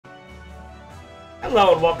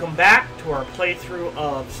Hello and welcome back to our playthrough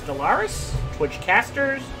of Stellaris, Twitch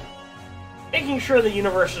casters, making sure the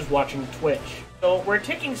universe is watching Twitch. So we're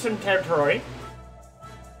taking some territory.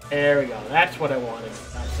 There we go, that's what I wanted.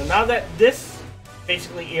 So now that this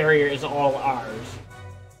basically area is all ours,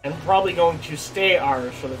 and probably going to stay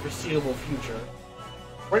ours for the foreseeable future,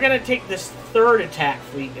 we're going to take this third attack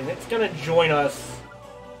fleet and it's going to join us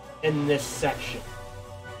in this section.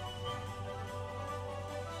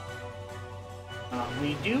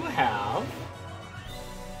 We do have...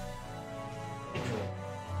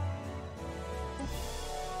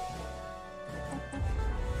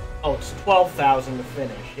 Oh, it's 12,000 to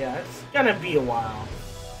finish. Yeah, it's gonna be a while.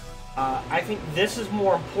 I think this is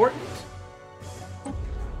more important.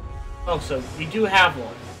 Oh, so we do have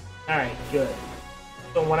one. Alright, good.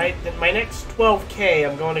 So when my next 12K,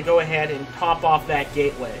 I'm going to go ahead and top off that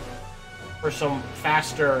gateway for some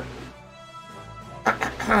faster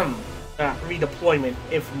redeployment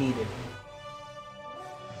if needed.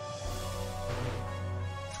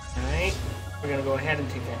 Alright, we're going to go ahead and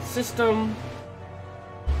take that system.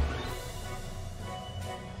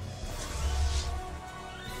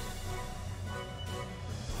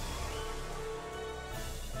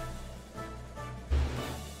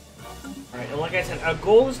 Alright, and like I said, our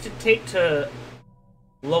goal is to take to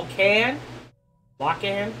Locan,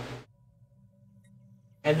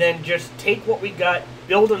 and then just take what we got,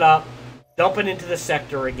 build it up, dump it into the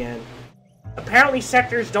sector again. Apparently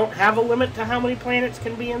sectors don't have a limit to how many planets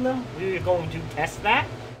can be in them. We are going to test that,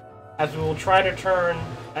 as we will try to turn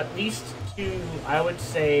at least to, I would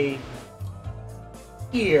say,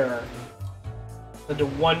 here, into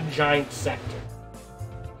one giant sector.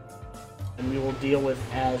 And we will deal with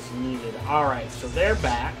as needed. Alright, so they're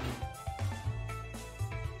back.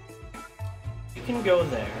 You can go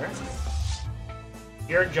there.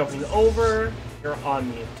 You're jumping over. You're on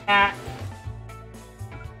the attack.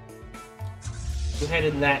 You head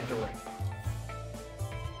in that direction.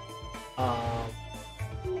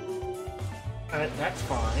 That's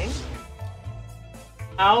fine.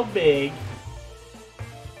 How big?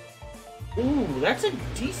 Ooh, that's a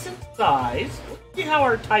decent size. Let's see how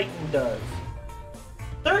our Titan does.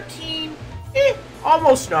 13?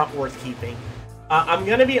 Almost not worth keeping. I'm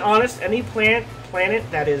gonna be honest, any planet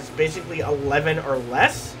that is basically 11 or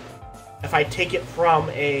less, if I take it from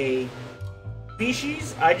a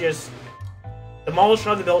species, I just demolish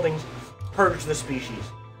all the buildings, purge the species.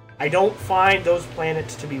 I don't find those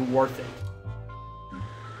planets to be worth it.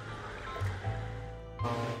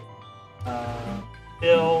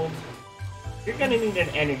 Build. You're gonna need an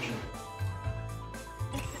energy.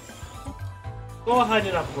 Go ahead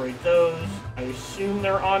and upgrade those. I assume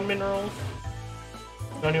they're on minerals.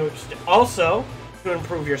 Also, to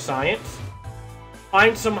improve your science,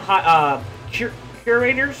 find some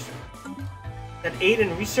curators that aid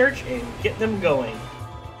in research and get them going.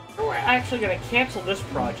 So we're actually going to cancel this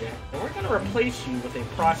project, and we're going to replace you with a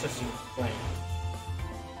processing plant.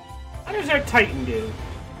 How does our Titan do?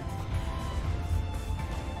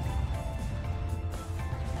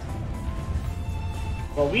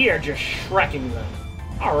 Well, we are just shrekking them.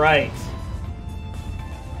 Alright.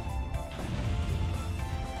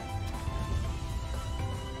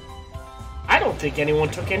 I don't think anyone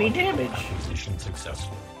took any damage. Acquisition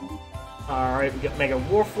successful. Alright, we got Mega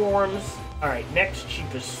Warforms. Alright, next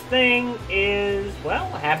cheapest thing is, well,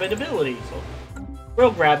 habitability. So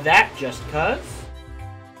we'll grab that just cuz.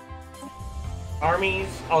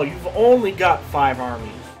 Armies. Oh, you've only got 5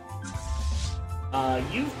 armies.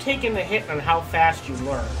 You've taken the hit on how fast you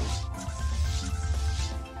learn.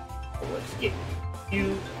 So let's get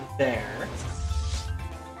you there.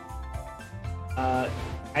 I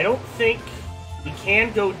don't think we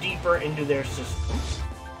can go deeper into their system,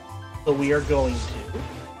 so we are going to.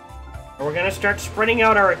 And we're going to start spreading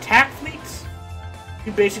out our attack fleets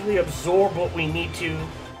to basically absorb what we need to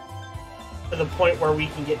the point where we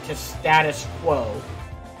can get to status quo.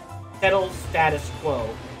 Settle status quo.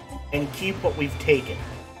 And keep what we've taken.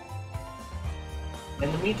 In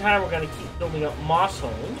the meantime, we're going to keep building up Moss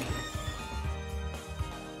Home.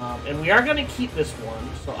 And we are going to keep this one,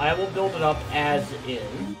 so I will build it up as is.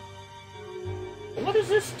 What does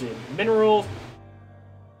this do? Mineral...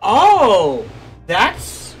 Oh!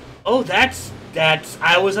 That's... Oh, that's...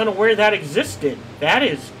 I was unaware that existed. That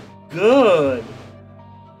is good.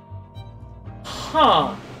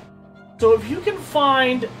 Huh. So if you can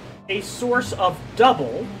find a source of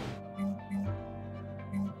double...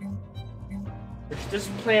 which this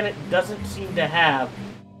planet doesn't seem to have.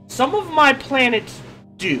 Some of my planets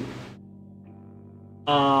do.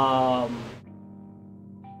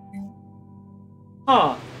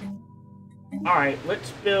 Alright,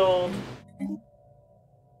 let's build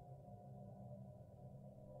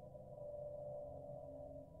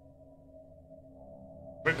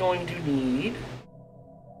we're going to need...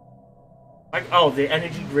 Like, oh, the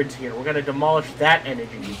energy grid's here. We're going to demolish that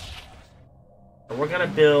energy grid. So we're going to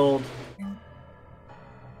build...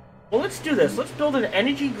 Well, let's do this. Let's build an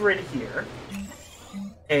energy grid here.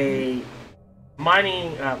 A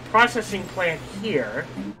mining processing plant here.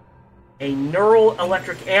 A neural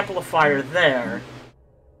electric amplifier there.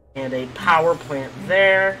 And a power plant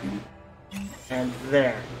there. And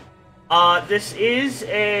there. This is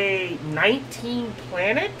a 19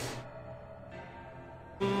 planet.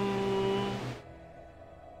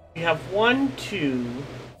 We have 1, 2,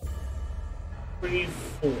 3,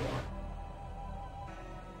 4.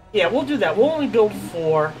 Yeah, we'll do that. We'll only build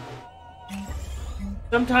 4.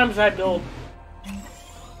 Sometimes I build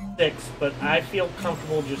 6, but I feel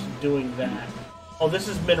comfortable just doing that. Oh, this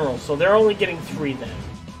is minerals, so they're only getting 3 then.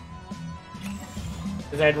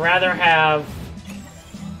 Because I'd rather have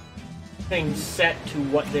things set to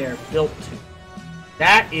what they're built to.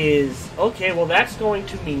 That is... Okay, well that's going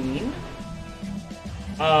to mean...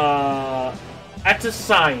 that's a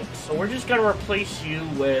science. So we're just going to replace you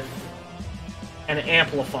with an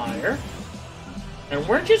amplifier. And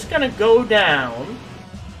we're just going to go down...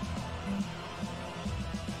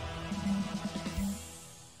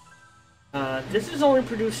 this is only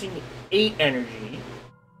producing 8 energy.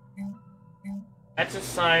 That's a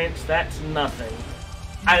science, that's nothing.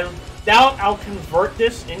 I doubt I'll convert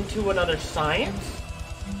this into another science.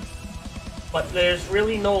 But there's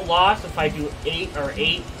really no loss if I do 8 or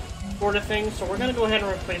 8 sort of thing. So we're going to go ahead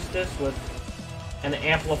and replace this with an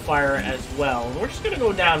amplifier as well. And we're just going to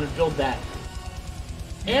go down and build that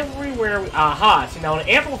everywhere. Aha! See, now an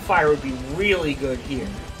amplifier would be really good here.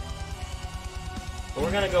 So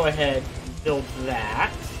we're going to go ahead and build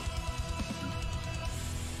that.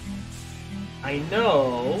 I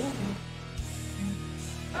know...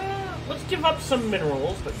 let's give up some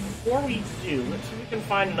minerals, but before we do, let's see if we can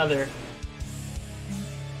find another...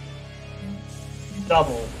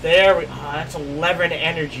 Double. There we... that's 11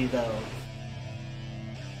 energy, though.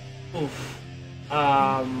 Oof.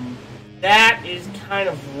 That is kind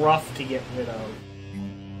of rough to get rid of.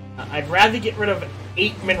 I'd rather get rid of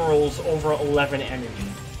 8 minerals over 11 energy.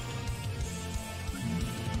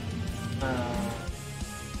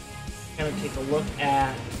 Gonna take a look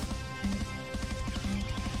at...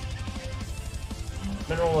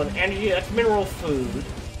 Mineral and energy. That's mineral food.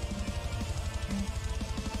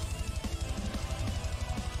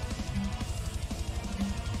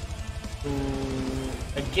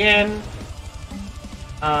 Again,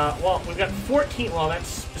 well, we've got 14, well, that's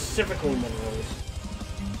specifically minerals.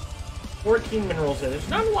 14 minerals there. There's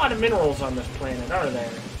not a lot of minerals on this planet, are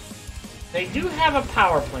there? They do have a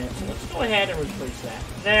power plant, so let's go ahead and replace that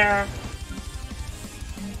there.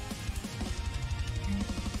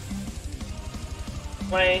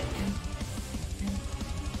 Plank.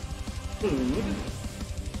 Food.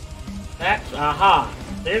 That's, aha.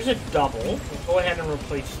 There's a double. We'll go ahead and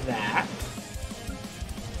replace that.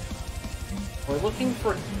 We're looking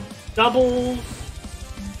for doubles.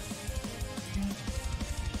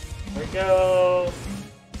 There we go.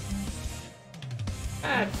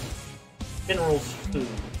 That's minerals food.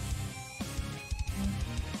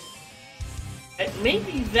 It may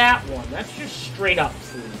be that one. That's just straight up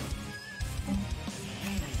food.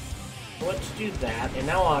 So let's do that. And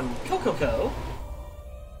now on Cococo.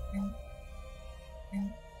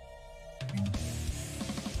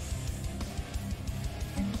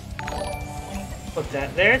 Put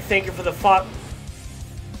that there. Thank you for the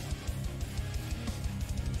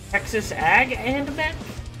Texas Ag and Mech?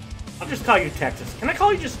 I'll just call you Texas. Can I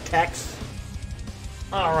call you just Tex?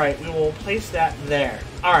 Alright, we will place that there.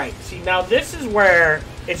 Alright, see, now this is where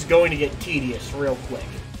it's going to get tedious real quick.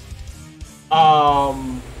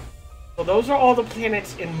 So those are all the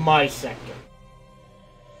planets in my sector.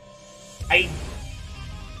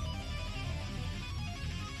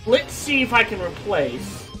 Let's see if I can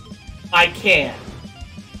replace. I can.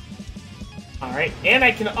 Alright, and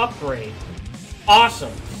I can upgrade.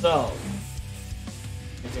 Awesome. So,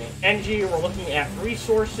 there's an energy. We're looking at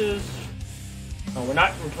resources. No, we're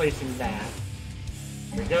not replacing that.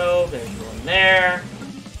 There we go. There's one there.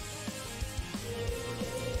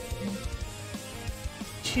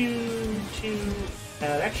 2, 2.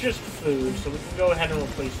 That's just food, so we can go ahead and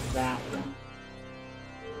replace that one.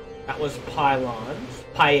 That was pylons.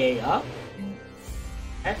 Paella.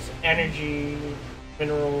 That's energy,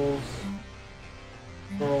 minerals,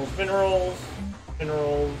 minerals, minerals,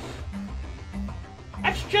 minerals.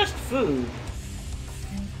 That's just food.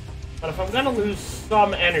 But if I'm gonna lose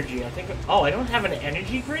some energy, I think... Oh, I don't have an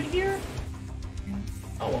energy grid here?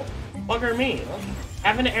 Oh, well, bugger me. Let's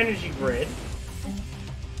have an energy grid.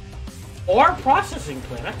 Or processing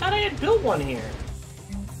plant. I thought I had built one here.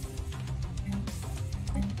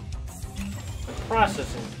 A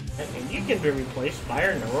processing plant, and you can be replaced by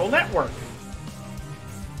our neural network.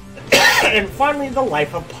 And finally, the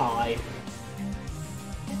life of Pi.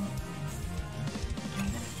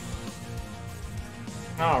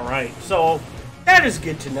 Alright, so that is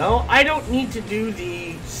good to know. I don't need to do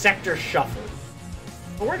the sector shuffle.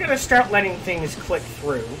 But we're going to start letting things click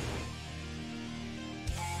through.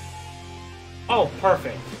 Oh,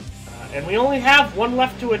 perfect. And we only have one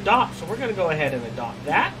left to adopt, so we're going to go ahead and adopt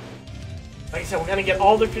that. Like I said, we're going to get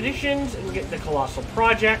all the traditions and get the Colossal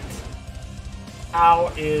Project.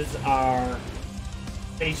 How is our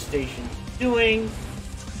space station doing?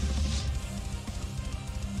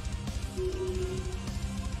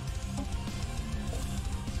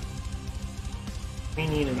 We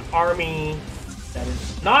need an army that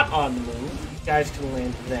is not on the moon. You guys can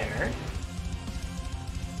land there.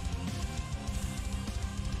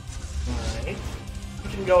 Alright.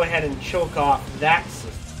 We can go ahead and choke off that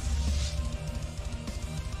system.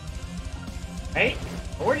 Right?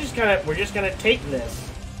 We're just gonna take this.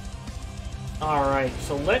 Alright,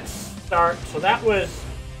 so let's start. So that was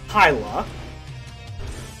Hyla.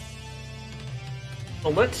 So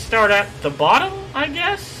let's start at the bottom, I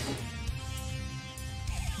guess.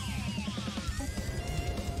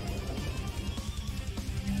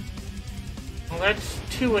 Well, that's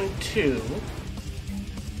 2 and 2.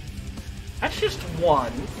 That's just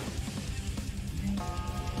 1.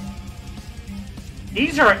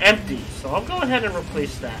 These are empty, so I'll go ahead and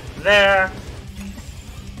replace that there.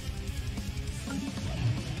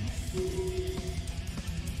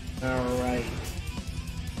 Alright.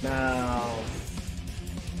 Now,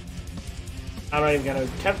 I'm not even going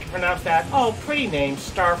to attempt to pronounce that. Oh, pretty name.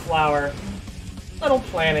 Starflower. Little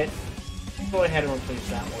planet. Go ahead and replace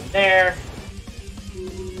that one there.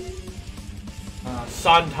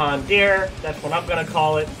 Santander. That's what I'm going to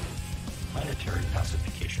call it. Planetary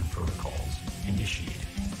pacification protocols initiated.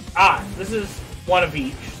 Ah, this is one of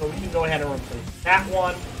each, so we can go ahead and replace that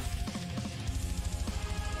one.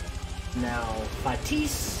 Now,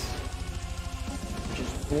 Fatisse, which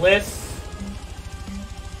is Bliss.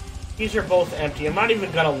 These are both empty. I'm not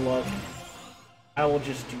even gonna look. I will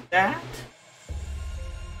just do that.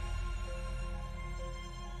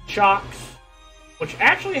 Shocks, which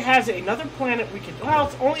actually has another planet we can... Well,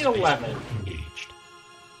 it's only 11. Engaged.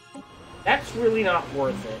 That's really not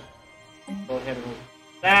worth it. Go ahead and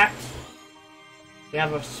that. We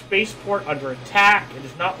have a spaceport under attack. It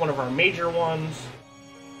is not one of our major ones.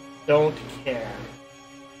 Don't care.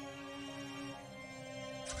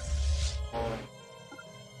 Alright.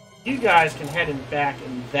 You guys can head back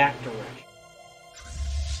in that direction.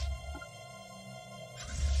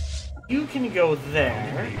 You can go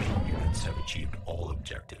there. Invasion units have achieved all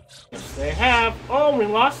objectives. Yes, they have. Oh, we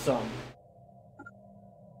lost some.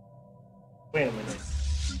 Wait a minute.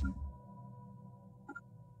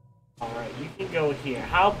 Alright, you can go here.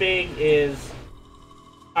 How big is...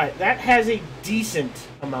 Alright, that has a decent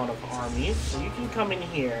amount of armies, so you can come in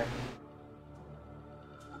here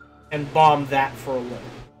and bomb that for a little.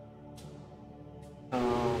 I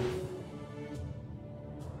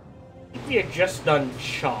think we had just done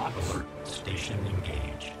shots. Alert. Station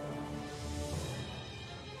engaged.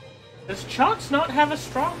 Does Chalks not have a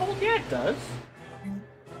stronghold? Yeah, it does.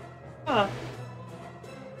 Huh.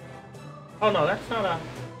 Oh no, that's not a...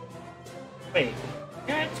 Wait.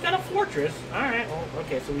 Yeah, it's got a fortress. Alright, well,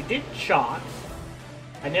 okay, so we did Chalks.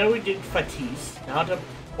 I know we did Fatisse. Now to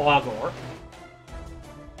Bogor.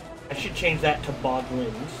 I should change that to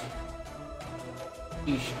Boglins.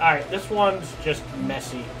 Alright, this one's just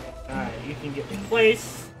messy. Alright, you can get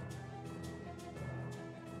replaced.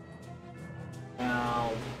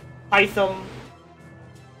 Now, Python.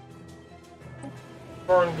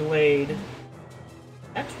 Fernglade.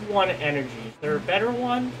 That's 1 energy. Is there a better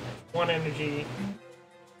one? 1 energy.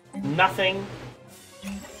 Nothing.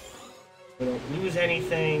 We don't lose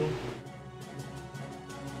anything.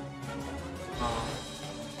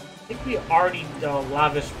 I think we already done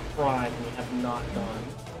Lavis Prime. We have not done.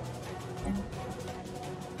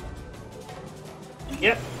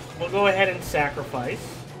 Yep. We'll go ahead and sacrifice.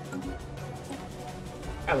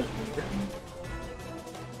 That was weird.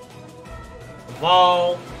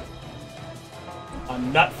 Vol. A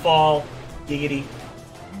Nutfall. Giggity.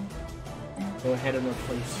 Go ahead and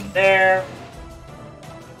replace there.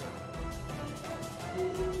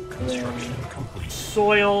 Construction complete.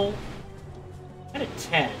 Soil. At a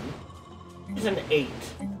 10. Here's an 8.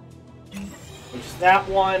 Replace that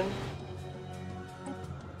one.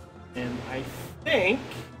 And I think...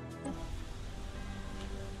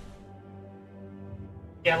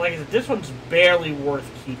 Yeah, like I said, this one's barely worth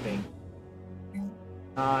keeping.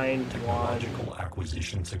 9, 1. Technological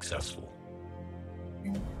acquisition successful.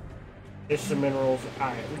 There's some minerals.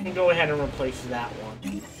 Alright, we can go ahead and replace that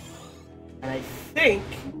one. And I think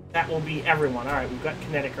that will be everyone. Alright, we've got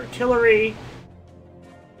kinetic artillery.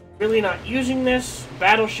 Really not using this.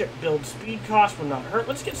 Battleship build speed cost will not hurt.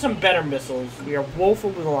 Let's get some better missiles. We are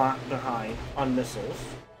woefully behind on missiles.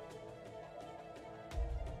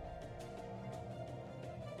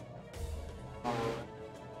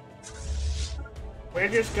 We're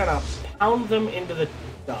just gonna pound them into the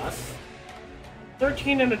dust.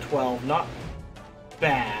 13 and a 12, not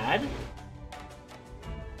bad.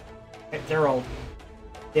 They're all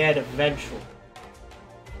dead eventually.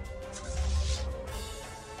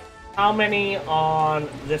 How many on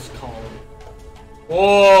this column?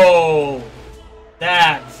 Whoa!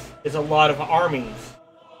 That is a lot of armies.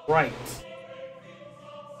 Right.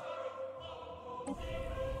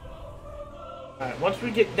 Alright, once we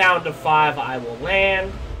get down to 5, I will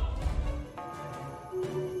land.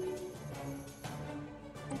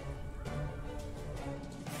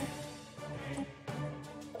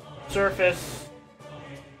 Surface.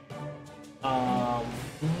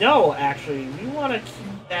 No, actually, we want to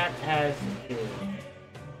keep that as is.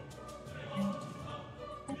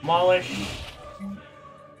 Demolish.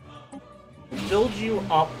 Build you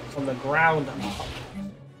up from the ground up.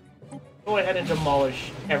 Go ahead and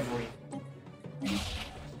demolish everything.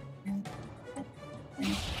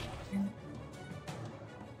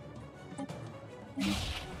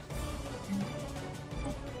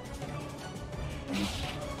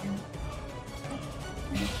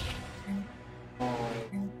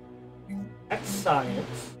 That's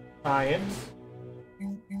science. Science.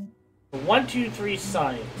 1, 2, 3,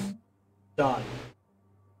 science. Done.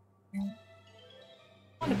 I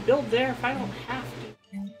want to build there if I don't have to.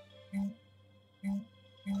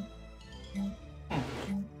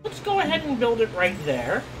 Let's go ahead and build it right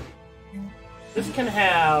there. This can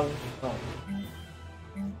have... Oh.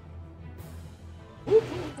 Whoop,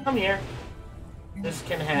 come here. This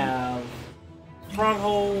can have...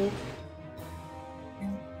 Stronghold.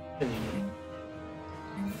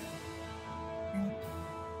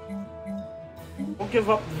 We'll give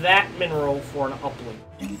up that mineral for an uplink.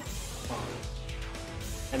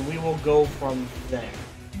 And we will go from there.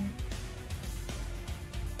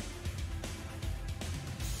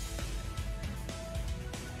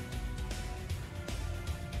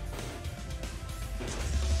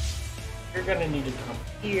 You're gonna need to come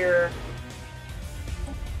here.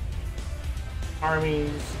 Armies.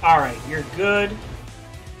 Alright, you're good.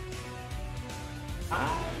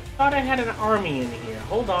 I thought I had an army in here.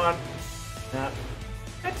 Hold on. That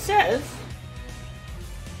says...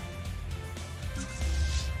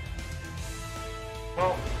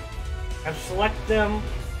 Well, I've selected them.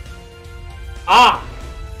 Ah!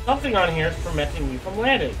 Something on here is preventing me from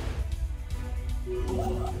landing.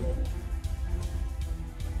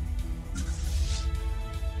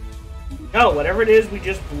 No, whatever it is, we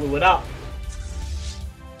just blew it up.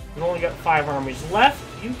 We've only got 5 armies left.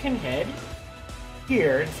 You can head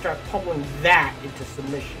here and start pummeling that into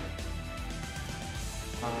submission.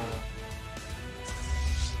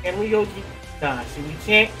 And we go deep. See, we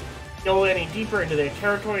can't go any deeper into their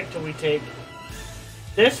territory until we take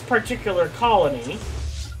this particular colony,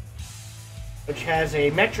 which has a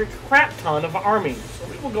metric crap ton of armies. So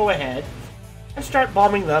we will go ahead and start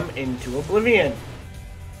bombing them into oblivion.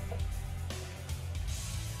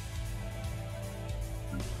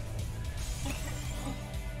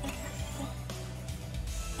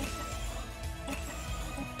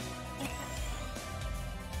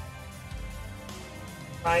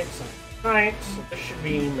 Science, so this should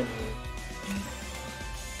be the...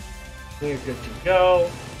 We're good to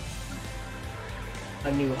go.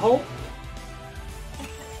 A New Hope.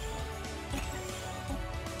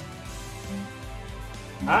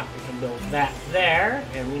 Ah, we can build that there,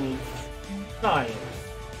 and we need science.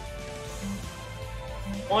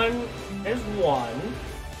 There's 1,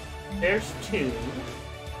 there's 2,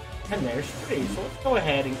 and there's 3. So let's go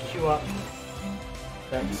ahead and queue up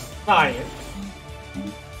that science.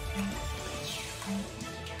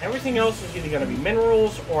 Everything else is either going to be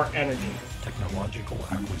minerals or energy. Technological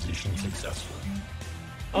acquisition successful.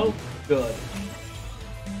 Oh, good.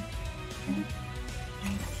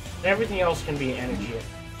 Everything else can be energy at this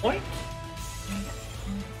point.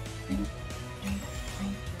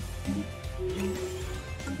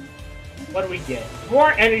 What do we get?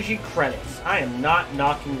 More energy credits. I am not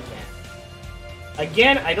knocking that.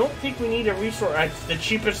 Again, I don't think we need a resource. It's the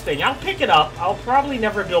cheapest thing. I'll pick it up. I'll probably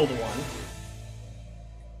never build one.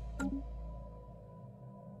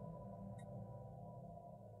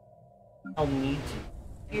 I'll need to.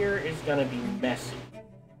 Here is gonna be messy.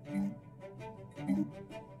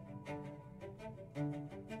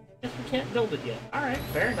 Guess we can't build it yet. Alright,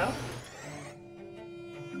 fair enough.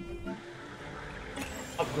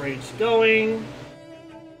 Upgrades going.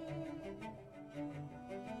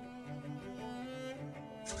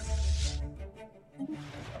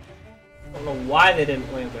 I don't know why they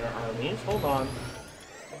didn't land their armies. Hold on.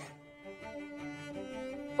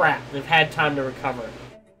 Crap, they've had time to recover.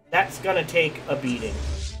 That's gonna take a beating.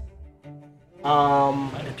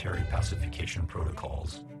 Planetary pacification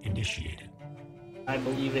protocols initiated. I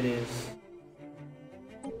believe it is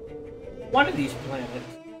one of these planets.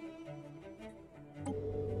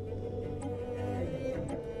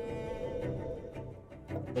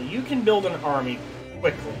 So you can build an army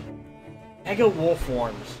quickly. Mega wolf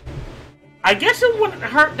worms. I guess it wouldn't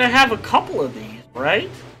hurt to have a couple of these,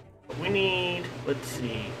 right? But we need, let's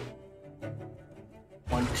see,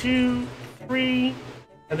 1, 2, 3,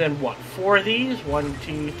 and then what? 4 of these. 1,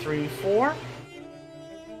 2, 3, 4.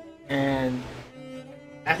 And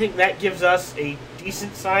I think that gives us a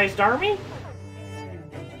decent-sized army?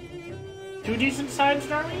 2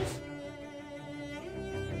 decent-sized armies?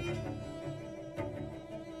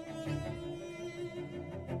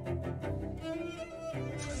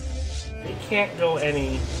 They can't go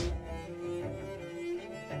any...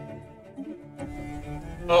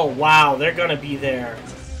 Oh, wow, they're gonna be there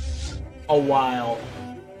a while,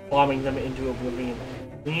 bombing them into oblivion.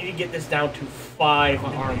 We need to get this down to 5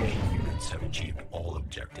 armies. Units have achieved all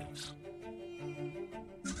objectives.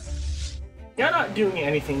 You're not doing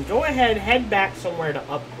anything. Go ahead, head back somewhere to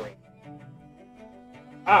upgrade.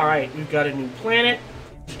 Alright, we've got a new planet.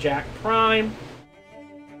 It's Jack Prime.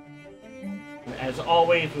 And as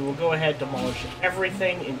always, we will go ahead, demolish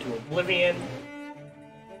everything into oblivion.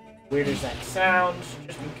 Weird as that sounds,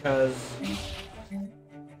 just because...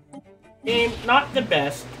 Game, not the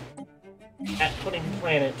best at putting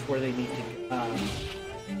planets where they need to go.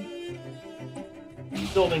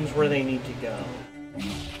 Buildings where they need to go.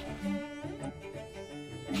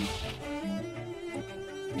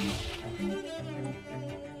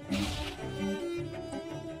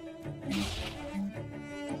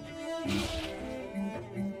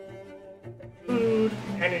 Food,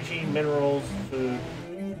 energy, minerals, food.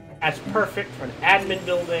 That's perfect for an admin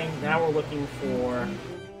building. Now we're looking for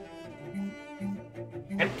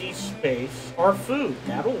empty space or food.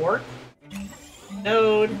 That'll work.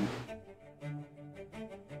 Node.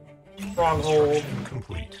 Stronghold.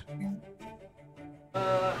 Complete.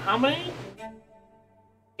 How many?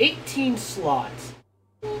 18 slots.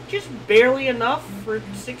 Just barely enough for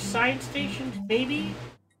 6 science stations, maybe?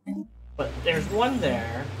 But there's one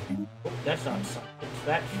there. Oh, that's not science.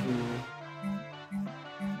 That's food.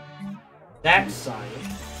 That's science.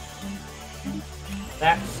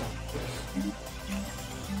 That's science.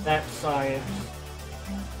 That's science.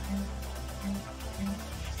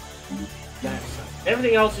 That's science.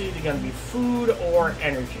 Everything else is either going to be food or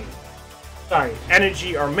energy. Sorry,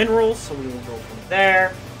 energy or minerals, so we will go from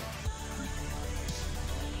there.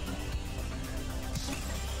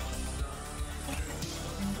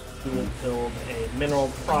 We will build a mineral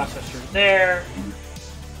processor there.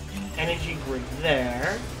 Energy grid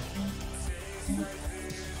there.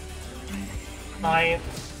 Science.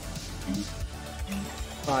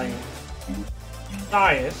 Science.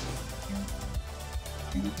 Science.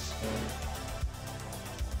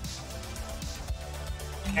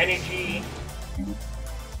 Energy.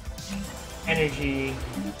 Energy.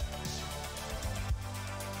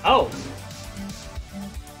 Oh.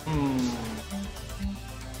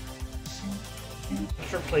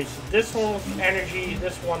 Let's replace this one with energy,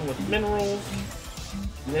 this one with minerals,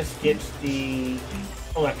 and this gets the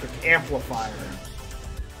electric amplifier.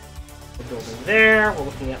 We're building there, we're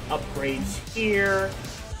looking at upgrades here.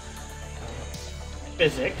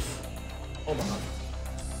 Physics. Hold on.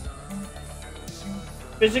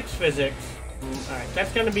 Physics. Alright,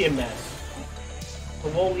 that's gonna be a mess. So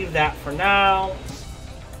we'll leave that for now.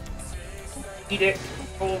 Edict,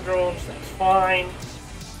 control drones, that's fine.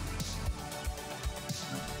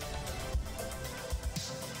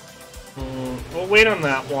 We'll wait on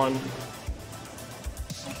that one.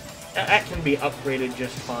 That can be upgraded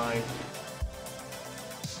just fine.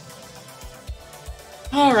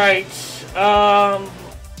 Alright,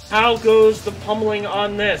 how goes the pummeling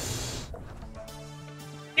on this?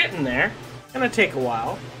 Getting there. Gonna take a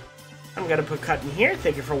while. I'm gonna put cut in here.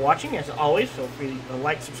 Thank you for watching. As always, feel free to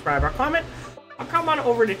like, subscribe, or comment. I'll come on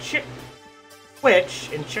over to Twitch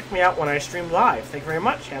and check me out when I stream live. Thank you very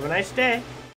much. Have a nice day.